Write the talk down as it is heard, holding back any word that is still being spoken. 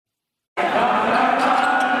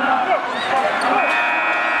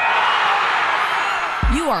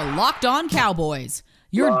are Locked On Cowboys,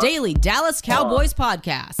 your daily Dallas Cowboys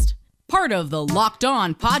podcast. Part of the Locked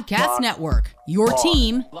On Podcast Network, your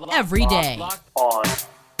team every day. Locked On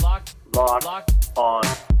Cowboys. Locked On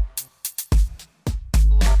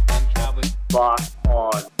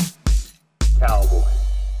Cowboys.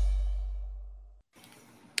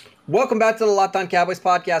 Welcome back to the Locked On Cowboys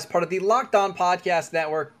podcast, part of the Locked On Podcast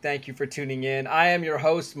Network. Thank you for tuning in. I am your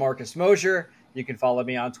host, Marcus Mosher. You can follow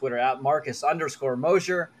me on Twitter at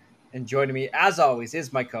Marcus_Mosher. And joining me, as always,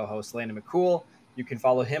 is my co-host, Landon McCool. You can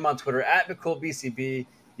follow him on Twitter at McCoolBCB.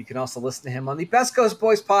 You can also listen to him on the Best Coast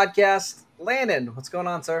Boys podcast. Landon, what's going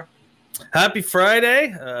on, sir? Happy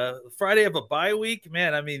Friday. Friday of a bye week.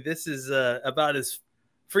 Man, I mean, this is about as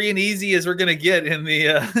free and easy as we're going to get in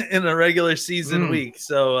the regular season week.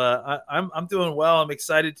 So I'm doing well. I'm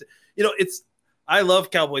excited to, I love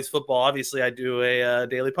Cowboys football. Obviously I do a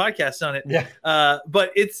daily podcast on it. Yeah.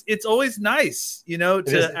 But it's always nice,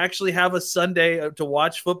 to actually have a Sunday to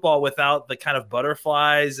watch football without the kind of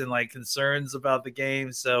butterflies and like concerns about the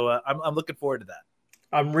game. So I'm looking forward to that.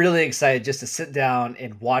 I'm really excited just to sit down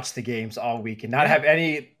and watch the games all week and not have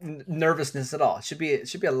any nervousness at all. It should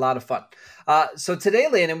be a lot of fun. So today,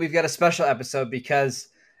 Landon, we've got a special episode because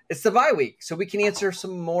it's the bye week, so we can answer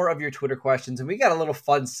some more of your Twitter questions, and we got a little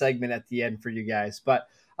fun segment at the end for you guys. But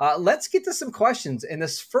let's get to some questions, and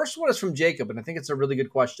this first one is from Jacob, and I think it's a really good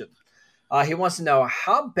question. He wants to know,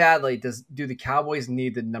 how badly do the Cowboys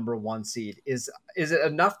need the number 1 seed? Is it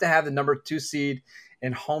enough to have the number 2 seed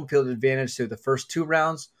and home field advantage through the first 2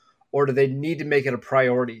 rounds, or do they need to make it a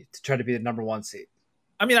priority to try to be the number 1 seed?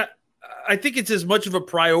 I mean, I think it's as much of a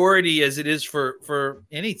priority as it is for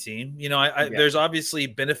any team. There's obviously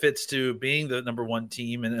benefits to being the number 1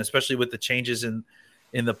 team, and especially with the changes in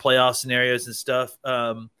the playoff scenarios and stuff.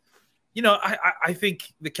 I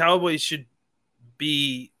think the Cowboys should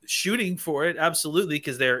be shooting for it, absolutely,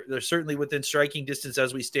 because they're certainly within striking distance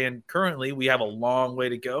as we stand currently. We have a long way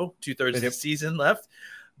to go, 2/3 of the season left,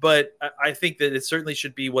 but I think that it certainly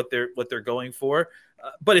should be what they're going for.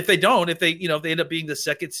 But if they don't, if they end up being the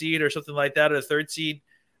 2nd seed or something like that, or the 3rd seed,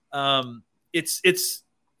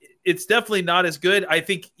 it's definitely not as good. I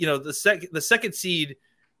think the second seed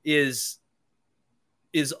is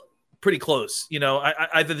pretty close.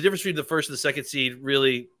 The difference between the 1st and the 2nd seed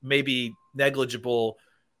really may be negligible,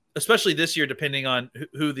 especially this year, depending on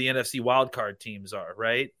who the NFC wildcard teams are,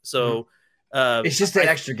 right? So it's just an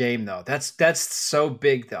extra game, though. That's so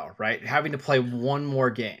big, though, right? Having to play one more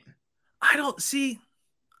game.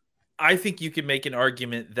 I think you can make an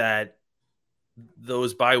argument that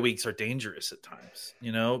those bye weeks are dangerous at times,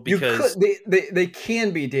 because they can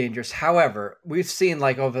be dangerous. However, we've seen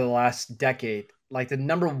like over the last decade, like the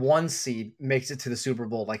number 1 seed makes it to the Super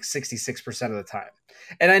Bowl like 66% of the time.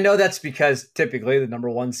 And I know that's because typically the number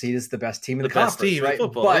 1 seed is the best team in the conference, right?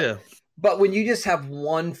 Football, but when you just have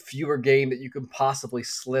one fewer game that you can possibly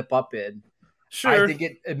slip up in, sure, I think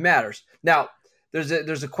it matters. Now, there's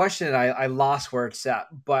a question, and I lost where it's at,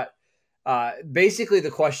 but basically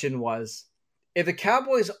the question was, if the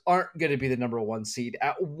Cowboys aren't going to be the number 1 seed,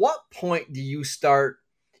 at what point do you start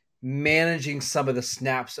managing some of the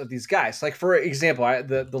snaps of these guys? Like, for example,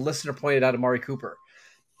 the listener pointed out Amari Cooper.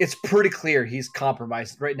 It's pretty clear he's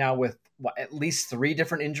compromised right now with at least 3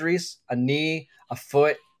 different injuries: a knee, a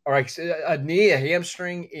foot, or a knee, a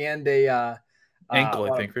hamstring, and a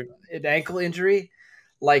ankle. I think an ankle injury.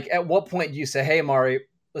 Like, at what point do you say, "Hey, Amari,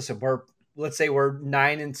 listen, let's say we're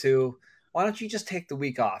 9-2. Why don't you just take the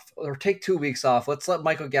week off, or take 2 weeks off? Let's let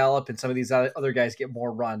Michael Gallup and some of these other guys get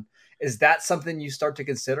more run." Is that something you start to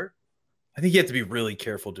consider? I think you have to be really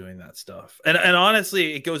careful doing that stuff. And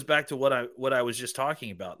honestly, it goes back to what I was just talking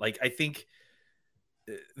about. Like, I think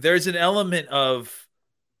there's an element of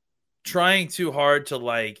trying too hard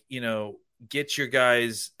to get your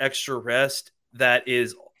guys extra rest that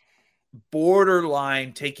is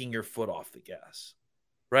borderline taking your foot off the gas.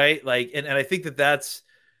 Right. Like, and I think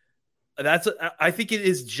I think it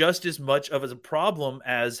is just as much of a problem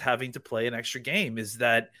as having to play an extra game, is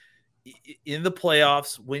that in the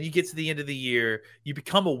playoffs, when you get to the end of the year, you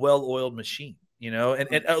become a well-oiled machine,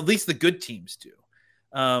 and at least the good teams do.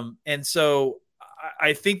 And so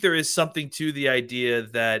I think there is something to the idea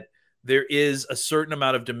that there is a certain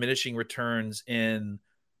amount of diminishing returns in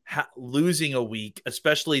losing a week,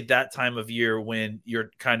 especially that time of year when you're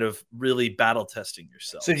kind of really battle testing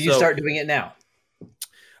yourself. So do you start doing it now?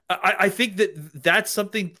 I think that's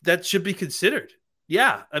something that should be considered.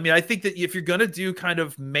 Yeah. I mean, I think that if you're going to do kind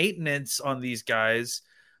of maintenance on these guys,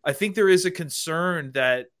 I think there is a concern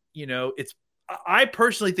that, I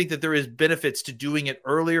personally think that there is benefits to doing it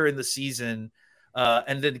earlier in the season,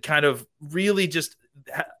 and then kind of really just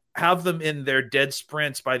have them in their dead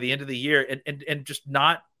sprints by the end of the year and just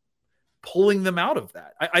not pulling them out of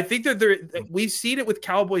that. I think that we've seen it with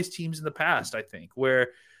Cowboys teams in the past, I think, where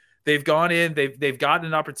they've gone in, they've gotten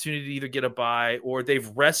an opportunity to either get a bye or they've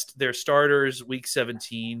rest their starters week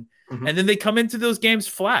 17, and then they come into those games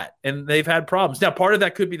flat and they've had problems. Now, part of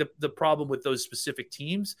that could be the problem with those specific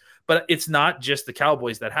teams, but it's not just the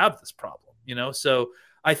Cowboys that have this problem, So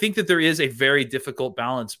I think that there is a very difficult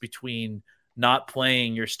balance between not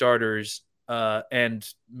playing your starters and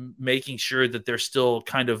making sure that they're still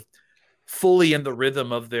kind of fully in the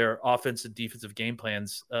rhythm of their offensive and defensive game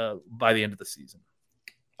plans by the end of the season.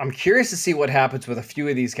 I'm curious to see what happens with a few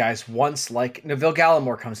of these guys once, like, Neville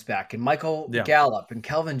Gallimore comes back and Michael Gallup and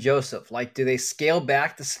Kelvin Joseph. Like, do they scale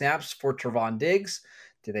back the snaps for Trevon Diggs?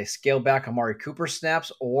 Do they scale back Amari Cooper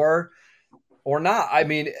snaps or not? I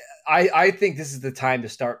mean, I think this is the time to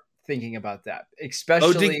start thinking about that,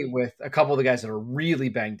 especially with a couple of the guys that are really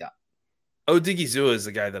banged up. Odigizua is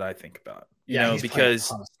the guy that I think about,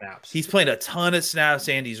 because he's playing a ton of snaps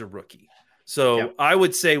and he's a rookie. So I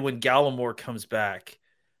would say when Gallimore comes back,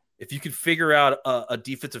 if you could figure out a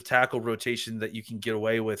defensive tackle rotation that you can get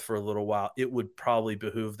away with for a little while, it would probably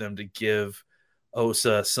behoove them to give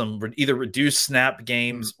Osa some either reduced snap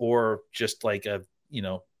games or just like a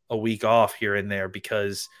week off here and there,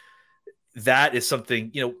 because that is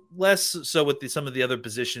something, less so with some of the other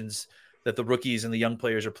positions that the rookies and the young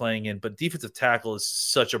players are playing in, but defensive tackle is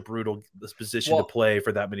such a brutal position to play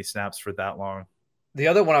for that many snaps for that long. The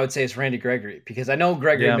other one I would say is Randy Gregory, because I know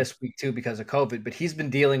Gregory missed week 2 because of COVID, but he's been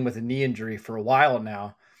dealing with a knee injury for a while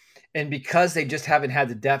now. And because they just haven't had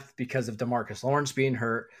the depth because of DeMarcus Lawrence being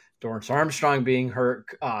hurt, Dorrance Armstrong being hurt,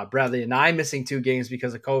 Bradley and I missing 2 games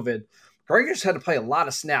because of COVID, Gregory's had to play a lot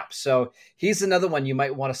of snaps. So he's another one you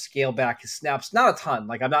might want to scale back his snaps. Not a ton.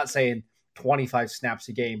 Like, I'm not saying 25 snaps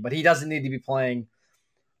a game, but he doesn't need to be playing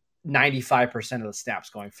 95% of the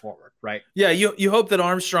snaps going forward, right? Yeah, you hope that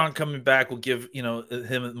Armstrong coming back will give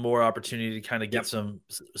him more opportunity to kind of get some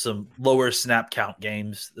lower snap count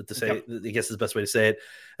games. I guess is the best way to say it.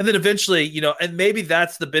 And then eventually, and maybe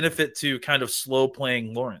that's the benefit to kind of slow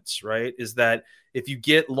playing Lawrence, right? Is that if you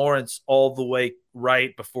get Lawrence all the way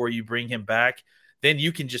right before you bring him back, then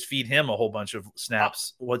you can just feed him a whole bunch of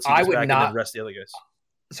snaps once he gets back and then rest the other guys.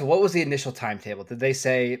 So what was the initial timetable? Did they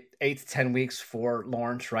say 8 to 10 weeks for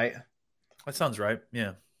Lawrence, right? That sounds right.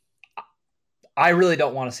 Yeah. I really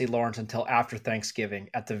don't want to see Lawrence until after Thanksgiving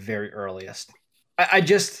at the very earliest.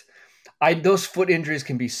 Those foot injuries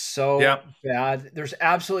can be so bad. There's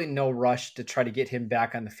absolutely no rush to try to get him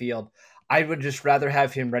back on the field. I would just rather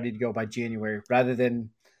have him ready to go by January rather than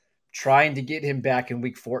trying to get him back in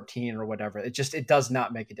week 14 or whatever. It does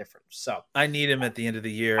not make a difference. So I need him at the end of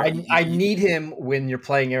the year. I need him when you're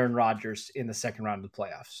playing Aaron Rodgers in the second round of the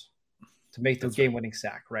playoffs to make the game-winning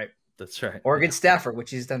sack, right? That's right. Or against Stafford,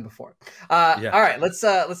 which he's done before. All right, let's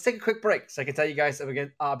take a quick break so I can tell you guys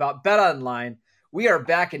again about BetOnline. We are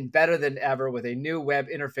back and better than ever with a new web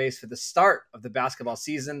interface for the start of the basketball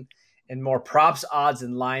season and more props, odds,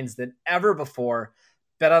 and lines than ever before.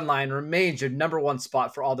 BetOnline remains your number one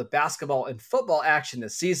spot for all the basketball and football action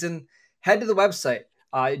this season. Head to the website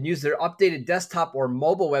and use their updated desktop or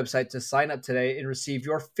mobile website to sign up today and receive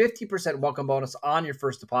your 50% welcome bonus on your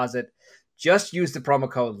first deposit. Just use the promo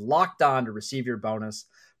code LOCKEDON to receive your bonus.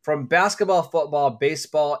 From basketball, football,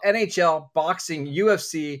 baseball, NHL, boxing,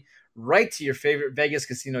 UFC, right to your favorite Vegas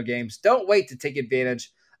casino games. Don't wait to take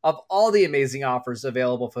advantage of all the amazing offers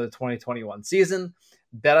available for the 2021 season.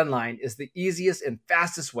 BetOnline is the easiest and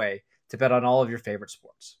fastest way to bet on all of your favorite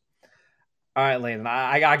sports. All right, Landon,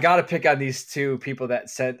 I got to pick on these 2 people that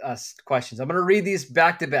sent us questions. I'm going to read these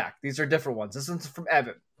back to back. These are different ones. This one's from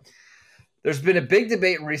Evan. There's been a big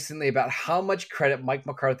debate recently about how much credit Mike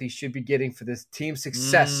McCarthy should be getting for this team's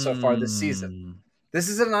success so far this season. This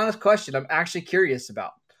is an honest question I'm actually curious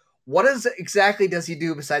about. What exactly does he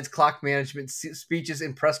do besides clock management, speeches,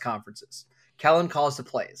 and press conferences? Kellen calls the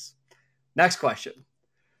plays. Next question.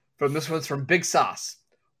 This one's from Big Sauce.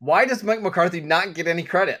 Why does Mike McCarthy not get any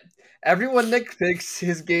credit? Everyone nitpicks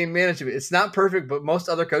his game management. It's not perfect, but most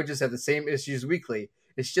other coaches have the same issues weekly.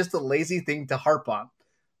 It's just a lazy thing to harp on.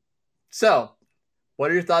 So,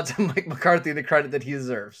 what are your thoughts on Mike McCarthy and the credit that he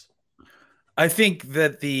deserves? I think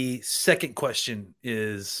that the second question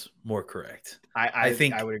is more correct. I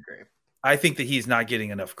think I would agree. I think that he's not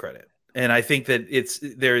getting enough credit. And I think that it's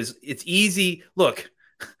easy. Look,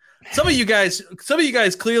 some of you guys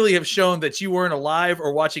clearly have shown that you weren't alive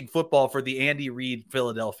or watching football for the Andy Reid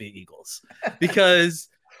Philadelphia Eagles, because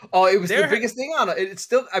it was the biggest thing on it. It's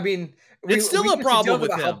still, I mean, it's still a problem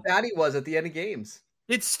with him. How bad he was at the end of games.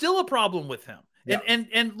 It's still a problem with him. Yeah.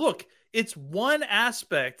 And look, it's one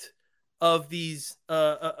aspect of these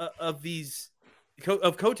head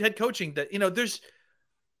coaching that, you know,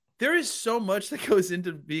 there is so much that goes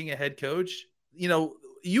into being a head coach. You know,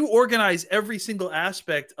 you organize every single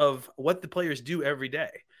aspect of what the players do every day.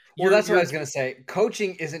 Well, that's what I was going to say.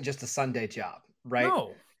 Coaching isn't just a Sunday job, right?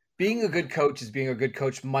 No. Being a good coach is being a good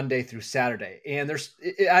coach Monday through Saturday. And there's,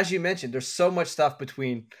 as you mentioned, there's so much stuff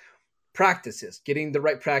between practices, getting the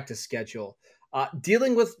right practice schedule,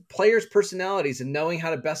 dealing with players' personalities and knowing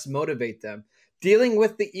how to best motivate them, dealing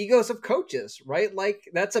with the egos of coaches, right? Like,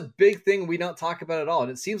 that's a big thing we don't talk about at all.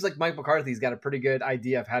 And it seems like Mike McCarthy's got a pretty good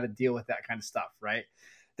idea of how to deal with that kind of stuff, right?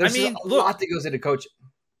 There's a lot that goes into coaching.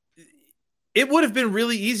 It would have been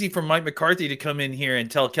really easy for Mike McCarthy to come in here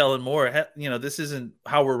and tell Kellen Moore, you know, this isn't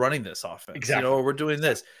how we're running this offense. Exactly. You know, or we're doing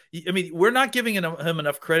this. I mean, we're not giving him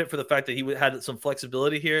enough credit for the fact that he had some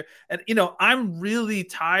flexibility here. And, you know, I'm really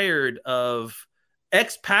tired of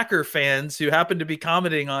ex-Packer fans who happen to be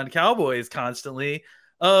commenting on Cowboys constantly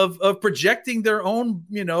of projecting their own,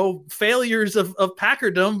 you know, failures of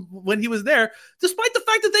Packerdom when he was there, despite the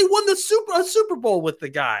fact that they won a Super Bowl with the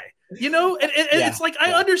guy. You know, and it's like,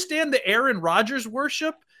 I understand the Aaron Rodgers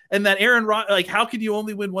worship and that like, how could you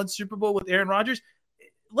only win one Super Bowl with Aaron Rodgers?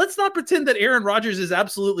 Let's not pretend that Aaron Rodgers is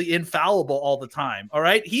absolutely infallible all the time. All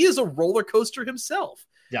right. He is a roller coaster himself.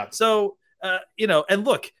 Yeah. So, you know, and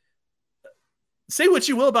look, say what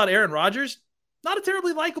you will about Aaron Rodgers, not a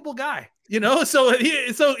terribly likable guy. You know, so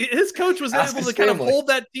his coach was able to kind of hold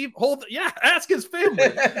that team, ask his family,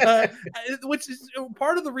 which is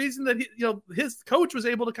part of the reason that his coach was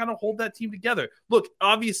able to kind of hold that team together. Look,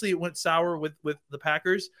 obviously it went sour with the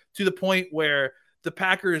Packers to the point where the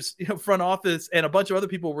Packers front office and a bunch of other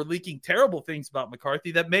people were leaking terrible things about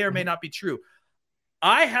McCarthy that may or may not be true.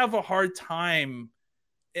 I have a hard time,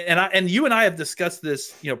 and you and I have discussed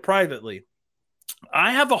this, privately.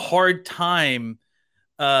 I have a hard time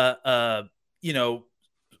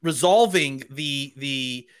resolving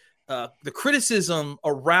the criticism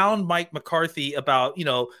around Mike McCarthy about,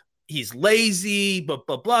 he's lazy, blah,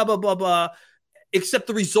 blah, blah, blah, blah, blah, except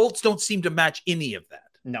the results don't seem to match any of that.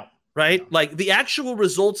 No. Right? No. Like the actual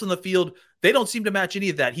results on the field, they don't seem to match any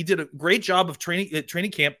of that. He did a great job of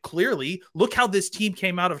training camp. Clearly, look how this team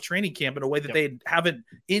came out of training camp in a way that they haven't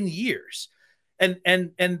in years. And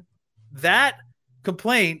that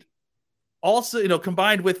complaint also,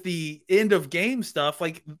 combined with the end of game stuff,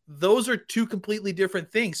 like those are two completely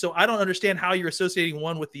different things. So I don't understand how you're associating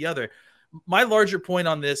one with the other. My larger point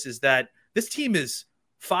on this is that this team is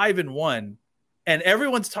 5-1, and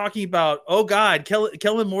everyone's talking about, oh God,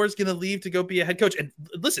 Kellen Moore is going to leave to go be a head coach. And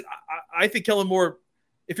listen, I think Kellen Moore,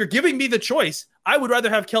 if you're giving me the choice, I would rather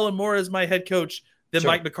have Kellen Moore as my head coach than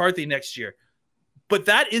Mike McCarthy next year. But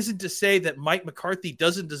that isn't to say that Mike McCarthy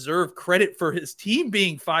doesn't deserve credit for his team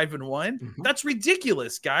being 5-1. Mm-hmm. That's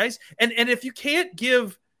ridiculous, guys. And if you can't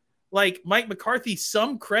give like Mike McCarthy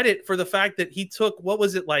some credit for the fact that he took,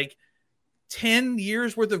 10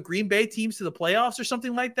 years worth of Green Bay teams to the playoffs or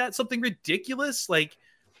something like that, something ridiculous. Like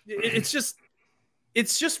it's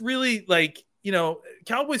just really like,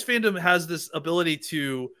 Cowboys fandom has this ability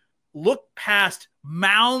to look past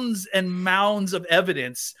mounds and mounds of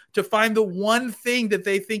evidence to find the one thing that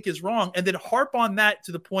they think is wrong, and then harp on that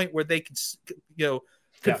to the point where they can,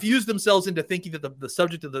 confuse themselves into thinking that the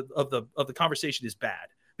subject of the conversation is bad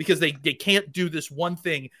because they can't do this one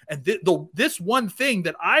thing. And this one thing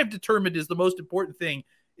that I've determined is the most important thing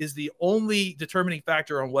is the only determining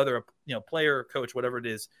factor on whether a player or coach, whatever it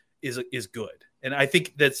is good. And I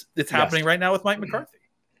think it's happening right now with Mike McCarthy.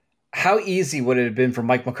 How easy would it have been for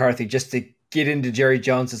Mike McCarthy just to get into Jerry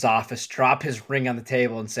Jones's office, drop his ring on the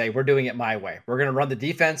table and say, we're doing it my way. We're going to run the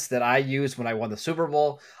defense that I used when I won the Super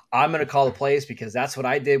Bowl. I'm going to call the plays because that's what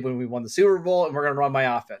I did when we won the Super Bowl, and we're going to run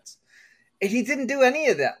my offense. And he didn't do any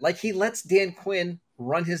of that. Like, he lets Dan Quinn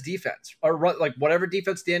run his defense, or run like whatever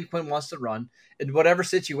defense Dan Quinn wants to run in whatever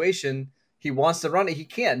situation he wants to run it, he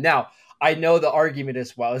can. Now, I know the argument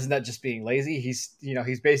is, well, isn't that just being lazy? He's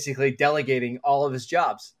basically delegating all of his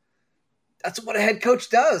jobs. That's what a head coach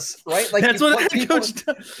does, right? Like, that's what a head coach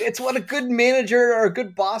does. It's what a good manager or a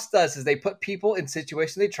good boss does, is they put people in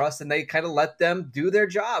situations they trust and they kind of let them do their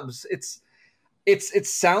jobs. It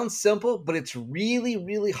sounds simple, but it's really,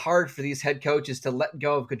 really hard for these head coaches to let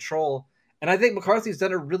go of control. And I think McCarthy's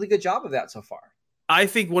done a really good job of that so far. I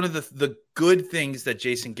think one of the good things that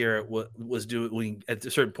Jason Garrett was doing at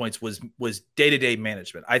certain points was day-to-day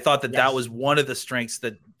management. I thought that was one of the strengths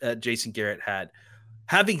that Jason Garrett had.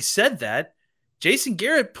 Having said that, Jason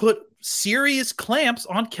Garrett put serious clamps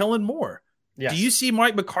on Kellen Moore. Yes. Do you see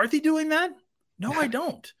Mike McCarthy doing that? No, I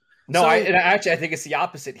don't. No, I think it's the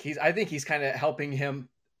opposite. I think he's kind of helping him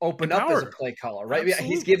open up as a play caller, right? Absolutely.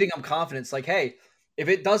 He's giving them confidence. Like, hey, if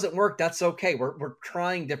it doesn't work, that's okay. We're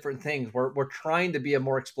trying different things. We're trying to be a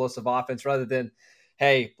more explosive offense rather than,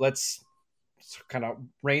 hey, let's kind of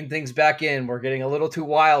rein things back in. We're getting a little too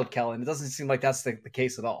wild, Kellen. It doesn't seem like that's the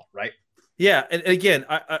case at all, right? Yeah, and again,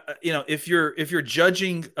 I if you're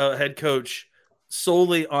judging a head coach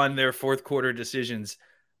solely on their fourth quarter decisions,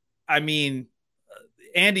 I mean,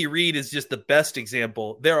 Andy Reid is just the best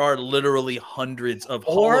example. There are literally hundreds of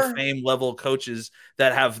Hall of Fame level coaches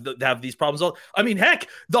that have these problems. I mean, heck,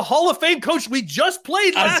 the Hall of Fame coach we just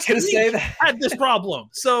played last week had this problem.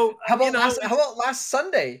 So how about last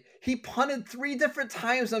Sunday? He punted 3 different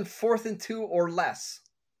times on 4th and 2 or less.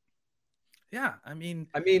 Yeah, I mean,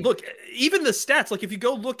 look, even the stats. Like, if you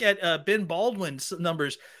go look at Ben Baldwin's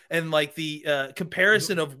numbers and like the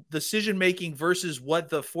comparison of decision making versus what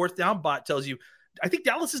the fourth down bot tells you, I think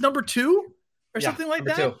Dallas is number 2 or something like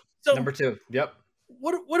that. 2. So number 2. Yep.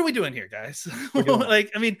 What are we doing here, guys?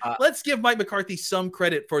 Like, I mean, let's give Mike McCarthy some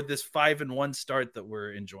credit for this 5-1 start that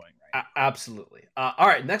we're enjoying. Right? Absolutely. All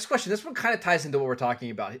right. Next question. This one kind of ties into what we're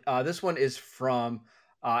talking about. This one is from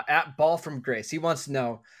at Ball from Grace. He wants to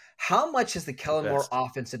know, how much has the Kellen Moore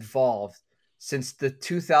offense evolved since the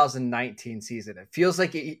 2019 season? It feels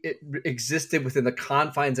like it existed within the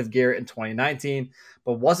confines of Garrett in 2019,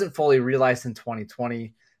 but wasn't fully realized in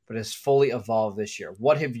 2020, but has fully evolved this year.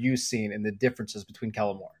 What have you seen in the differences between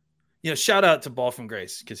Kellen Moore? You know, shout out to Ball from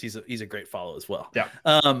Grace, because he's a great follow as well. Yeah.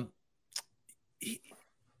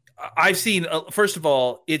 I've seen, first of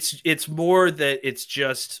all, it's more that it's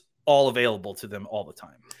just all available to them all the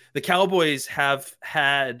time. The Cowboys have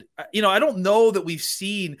had, I don't know that we've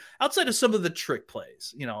seen, outside of some of the trick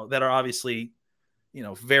plays, that are obviously,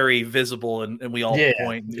 very visible and we all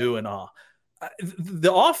point and ooh and ah.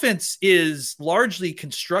 The offense is largely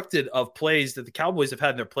constructed of plays that the Cowboys have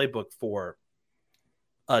had in their playbook for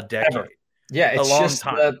a decade. Yeah, it's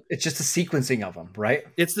just the sequencing of them, right?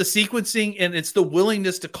 It's the sequencing, and it's the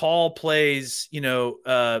willingness to call plays,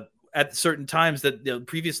 at certain times that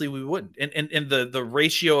previously we wouldn't, and the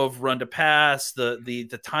ratio of run to pass,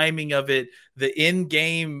 the timing of it, the in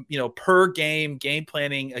game, per game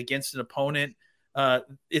planning against an opponent.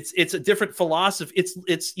 It's a different philosophy.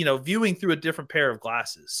 It's viewing through a different pair of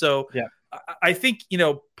glasses. So yeah, I think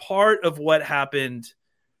part of what happened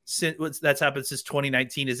that's happened since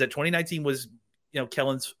 2019 is that 2019 was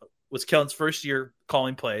Kellen's first year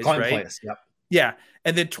calling plays, right? Yep. Yeah.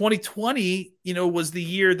 And then 2020, was the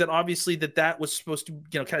year that obviously that was supposed to,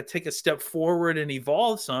 kind of take a step forward and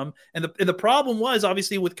evolve some. And the problem was,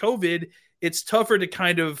 obviously, with COVID, it's tougher to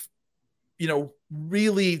kind of,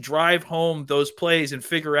 really drive home those plays and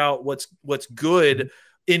figure out what's good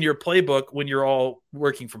in your playbook when you're all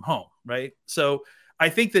working from home. Right. So I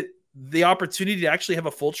think that the opportunity to actually have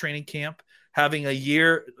a full training camp, having a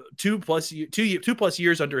year, 2+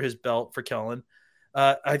 years under his belt for Kellen,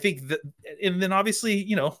 I think that, and then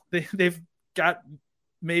obviously, they've got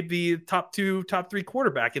maybe top 3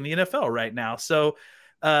 quarterback in the NFL right now. So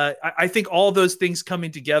I think all those things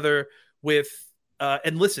coming together with,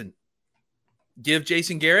 and listen, give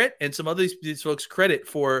Jason Garrett and some other these folks credit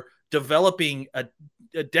for developing a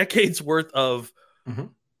decade's worth of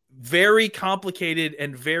very complicated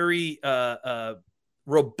and very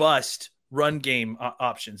robust run game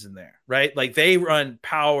options in there, right? Like, they run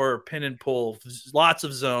power, pin and pull, lots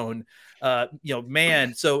of zone,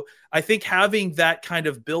 man. So I think having that kind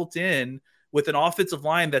of built in with an offensive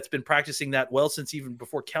line that's been practicing that well since even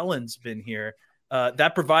before Kellen's been here,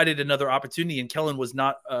 that provided another opportunity, and Kellen was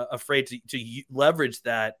not afraid to leverage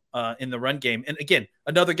that in the run game. And again,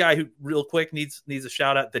 another guy who real quick needs a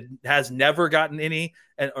shout out that has never gotten any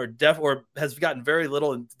or has gotten very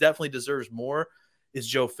little and definitely deserves more is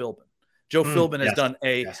Joe Philbin. Joe Philbin has done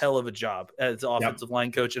a hell of a job as offensive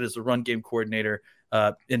line coach and as a run game coordinator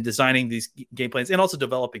in designing these game plans and also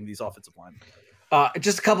developing these offensive line.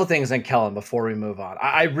 Just a couple things on Kellen before we move on.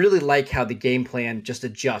 I really like how the game plan just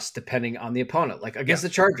adjusts depending on the opponent. Like against the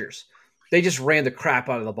Chargers, they just ran the crap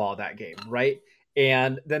out of the ball that game, right?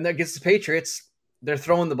 And then against the Patriots, they're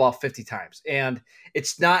throwing the ball 50 times. And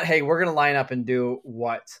it's not, hey, we're going to line up and do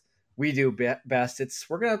what we do best. It's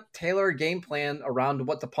we're going to tailor a game plan around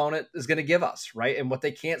what the opponent is going to give us, right? And what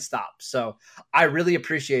they can't stop. So I really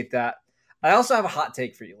appreciate that. I also have a hot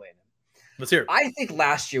take for you, Landon. Let's hear it. I think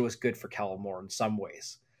last year was good for Kellen Moore in some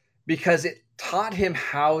ways because it taught him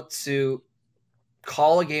how to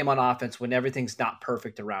call a game on offense when everything's not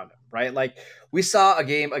perfect around him, right? Like we saw a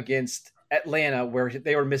game against Atlanta where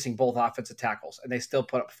they were missing both offensive tackles and they still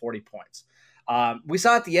put up 40 points. We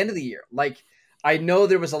saw at the end of the year, like I know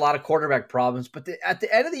there was a lot of quarterback problems, but at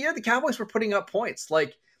the end of the year, the Cowboys were putting up points.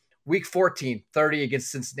 Like Week 14, 30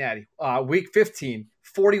 against Cincinnati. Week 15,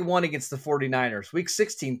 41 against the 49ers. Week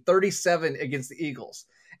 16, 37 against the Eagles.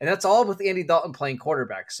 And that's all with Andy Dalton playing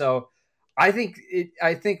quarterback. So I think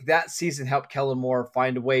that season helped Kellen Moore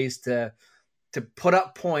find ways to put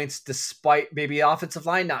up points despite maybe offensive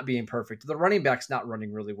line not being perfect. The running back's not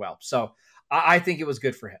running really well. So I think it was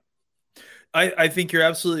good for him. I think you're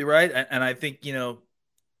absolutely right. And I think,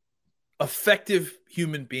 effective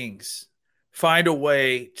human beings find a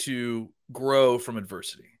way to grow from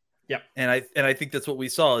adversity. Yep. And I think that's what we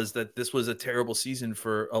saw, is that this was a terrible season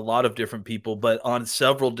for a lot of different people, but on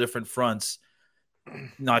several different fronts,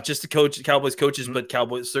 not just the Cowboys coaches, but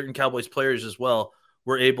certain Cowboys players as well,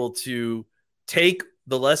 were able to take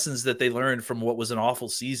the lessons that they learned from what was an awful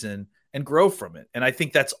season and grow from it. And I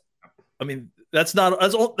think that's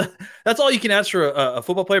all you can ask for a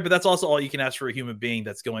football player, but that's also all you can ask for a human being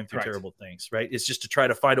that's going through terrible things, right? It's just to try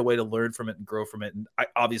to find a way to learn from it and grow from it. And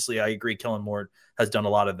I agree. Kellen Moore has done a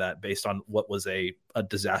lot of that based on what was a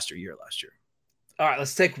disaster year last year. All right,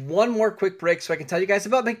 let's take one more quick break so I can tell you guys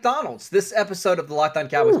about McDonald's. This episode of the Locked On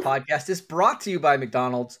Cowboys podcast is brought to you by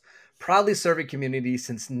McDonald's, proudly serving communities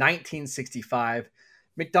since 1965.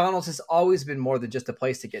 McDonald's has always been more than just a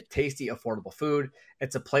place to get tasty, affordable food.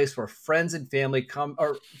 It's a place where friends and family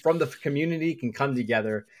from the community can come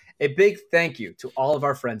together. A big thank you to all of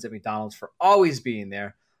our friends at McDonald's for always being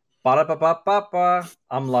there. Ba-da-ba-ba-ba-ba.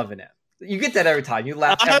 I'm loving it. You get that every time. You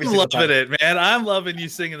laugh every single time. I'm loving it, man. I'm loving you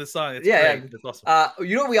singing the song. It's great. It's awesome.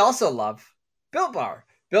 You know what we also love? Built Bar.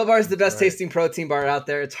 Built Bar is the best tasting protein bar out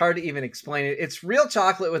there. It's hard to even explain it. It's real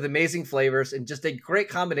chocolate with amazing flavors and just a great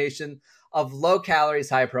combination of low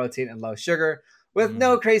calories, high protein, and low sugar with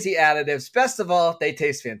no crazy additives. Best of all, they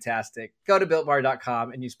taste fantastic. Go to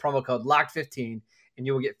BuiltBar.com and use promo code LOCKED15 and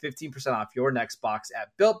you will get 15% off your next box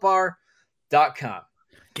at BuiltBar.com.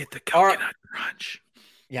 Get the coconut crunch.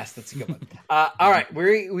 Yes, that's a good one. All right,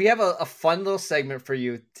 we have a fun little segment for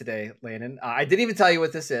you today, Landon. I didn't even tell you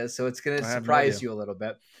what this is, so it's going to surprise you a little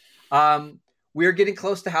bit. We're getting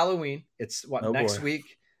close to Halloween. It's next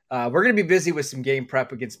week. We're going to be busy with some game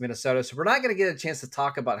prep against Minnesota, so we're not going to get a chance to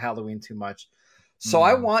talk about Halloween too much. So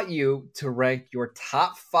I want you to rank your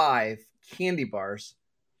top 5 candy bars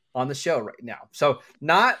on the show right now. So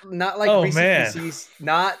not like Reese's Pieces,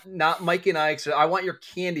 not Mike and Ike's. I want your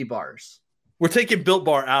candy bars. We're taking Built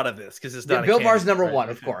Bar out of this because it's not. Built Bar's number one,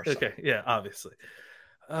 of course. Okay, yeah, obviously.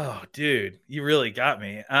 Oh, dude, you really got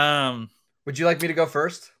me. Would you like me to go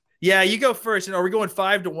first? Yeah, you go first. And are we going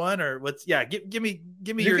 5-1 or what's? Yeah, give me.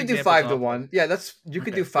 You can do 5-1. Yeah, you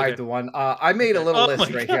can do 5-1. I made a little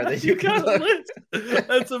list right here that you can look.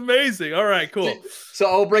 That's amazing. All right, cool. So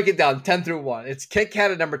I'll break it down 10 through 1. It's Kit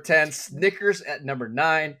Kat at number 10, Snickers at number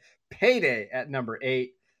 9, Payday at number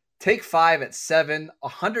 8. Take 5 at 7,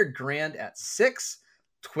 100 Grand at 6,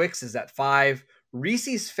 Twix is at 5,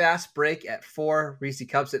 Reese's Fast Break at 4, Reese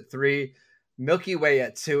Cups at 3, Milky Way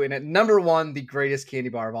at 2, and at number 1, the greatest candy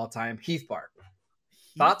bar of all time, Heath Bar.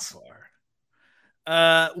 Thoughts?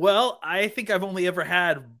 Well, I think I've only ever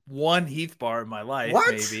had one Heath Bar in my life.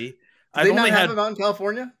 What? Maybe. Do they not have them out in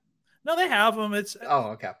California? No, they have them.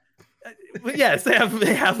 Okay. But yes, they have them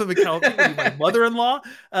in California. My mother-in-law.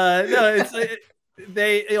 No, it's.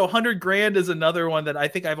 100 Grand is another one that I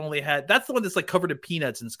think I've only had. That's the one that's like covered in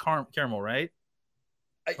peanuts and it's caramel, right?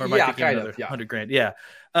 Or am I thinking kind of. Yeah. 100 Grand. Yeah.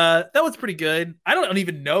 That one's pretty good. I don't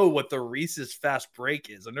even know what the Reese's Fast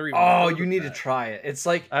Break is. I've never even you need to try it. It's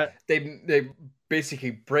like they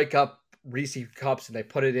basically break up Reese Cups and they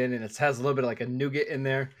put it in and it has a little bit of like a nougat in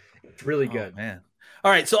there. It's really good. Man. All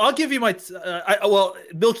right, so I'll give you my.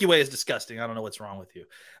 Milky Way is disgusting. I don't know what's wrong with you.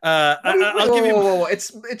 I'll give you.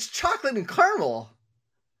 It's chocolate and caramel.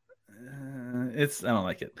 I don't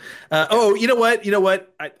like it. You know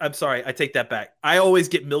what? I'm sorry. I take that back. I always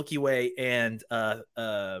get Milky Way and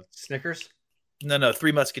Snickers. No,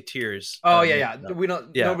 Three Musketeers. Oh yeah. We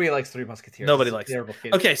don't. Yeah. Nobody likes Three Musketeers. Nobody likes it.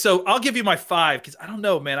 Okay, so I'll give you my 5 because I don't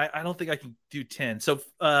know, man. I don't think I can do 10. So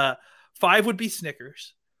 5 would be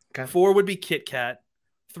Snickers. Okay. 4 would be Kit Kat.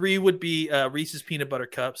 3 would be Reese's Peanut Butter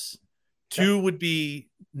Cups. 2 would be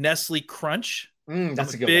Nestle Crunch.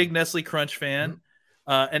 That's a good big one. Nestle Crunch fan.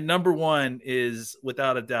 And number 1 is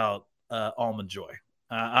without a doubt Almond Joy.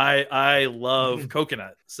 I love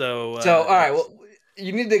coconut. So all right. Well,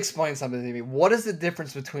 you need to explain something to me. What is the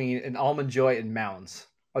difference between an Almond Joy and Mounds?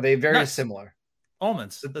 Are they very similar?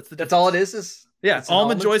 Almonds. That's the difference. That's all it is. Yeah,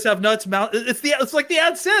 Almond Joys have nuts. It's like the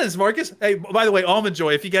ad says, Marcus. Hey, by the way, Almond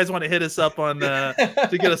Joy, if you guys want to hit us up on to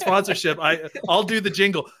get a sponsorship, I'll do the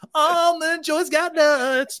jingle. Almond Joy's got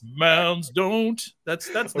nuts, Mounds don't. That's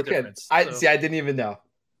the difference. I didn't even know.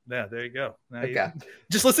 Yeah, there you go. Now Okay.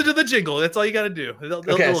 Just listen to the jingle. That's all you got to do. They'll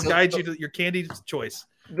guide you to your candy choice.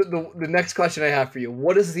 The next question I have for you: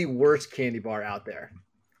 what is the worst candy bar out there?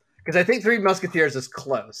 Because I think Three Musketeers is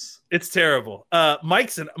close. It's terrible.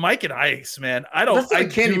 Mike and Ike's, man. That's not a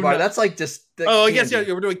candy bar. That's like just. I guess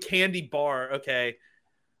we're doing candy bar. Okay.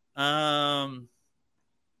 How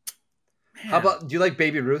about? Do you like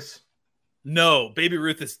Baby Ruth's? No, Baby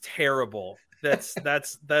Ruth is terrible. That's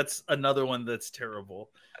another one that's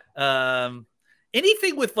terrible.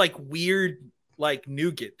 Anything with like weird like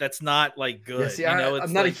nougat that's not like good. Yeah, see,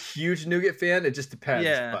 I'm not a huge nougat fan. It just depends.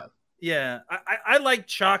 Yeah. But. Yeah, I like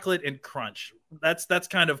chocolate and crunch. That's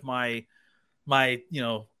kind of my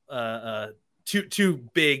two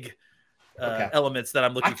big elements that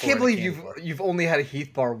I'm looking for. I can't believe you've only had a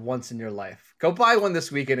Heath bar once in your life. Go buy one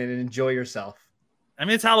this weekend and enjoy yourself. I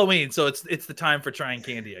mean, it's Halloween, so it's the time for trying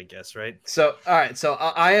candy, I guess, right? So, all right. So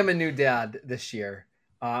I am a new dad this year,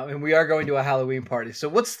 and we are going to a Halloween party. So,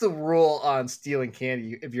 what's the rule on stealing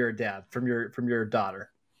candy if you're a dad from your daughter?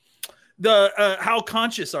 How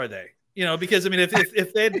conscious are they? Because I mean,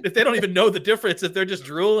 if they don't even know the difference, if they're just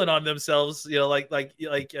drooling on themselves,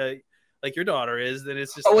 like your daughter is, then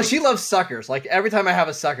it's just. Oh well, she loves suckers. Like every time I have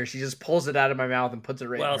a sucker, she just pulls it out of my mouth and puts it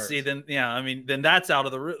right. Well, in hers. see, then that's out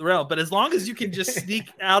of the realm. But as long as you can just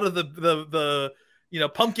sneak out of the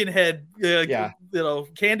pumpkin head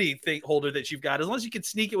candy thing holder that you've got, as long as you can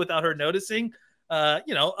sneak it without her noticing.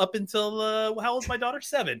 Up until how old's my daughter?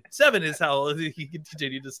 7 is how old he can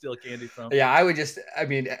continue to steal candy from. Yeah,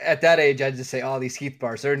 at that age, I'd just say, oh, these Heath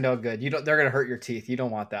bars, they're no good. They're going to hurt your teeth. You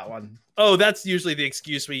don't want that one. Oh, that's usually the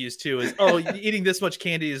excuse we use too is, eating this much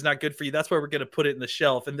candy is not good for you. That's why we're going to put it in the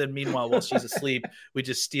shelf. And then meanwhile, while she's asleep, we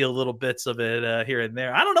just steal little bits of it here and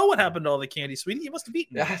there. I don't know what happened to all the candy, sweetie. You must have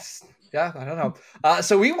eaten it. Yes. Yeah, I don't know.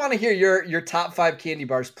 So we want to hear your top 5 candy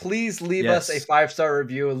bars. Please leave us a 5-star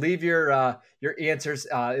review. Leave your answers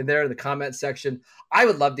in there in the comment section. I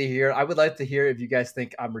would like to hear if you guys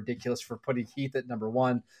think I'm ridiculous for putting Heath at number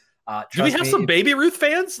 1. Do we have some Baby Ruth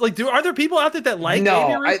fans? Like, are there people out there that like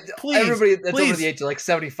Baby Ruth? Everybody that's over the age of like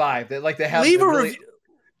 75. They have leave a review.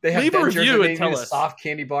 They have leave a review and tell us. Soft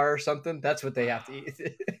candy bar or something. That's what they have to eat.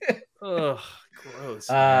 Ugh, gross.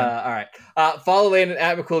 All right. Follow Landon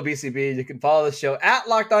at McCoolBCB. You can follow the show at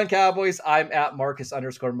Locked On Cowboys. I'm at Marcus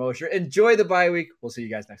 _Mosher. Enjoy the bye week. We'll see you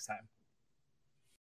guys next time.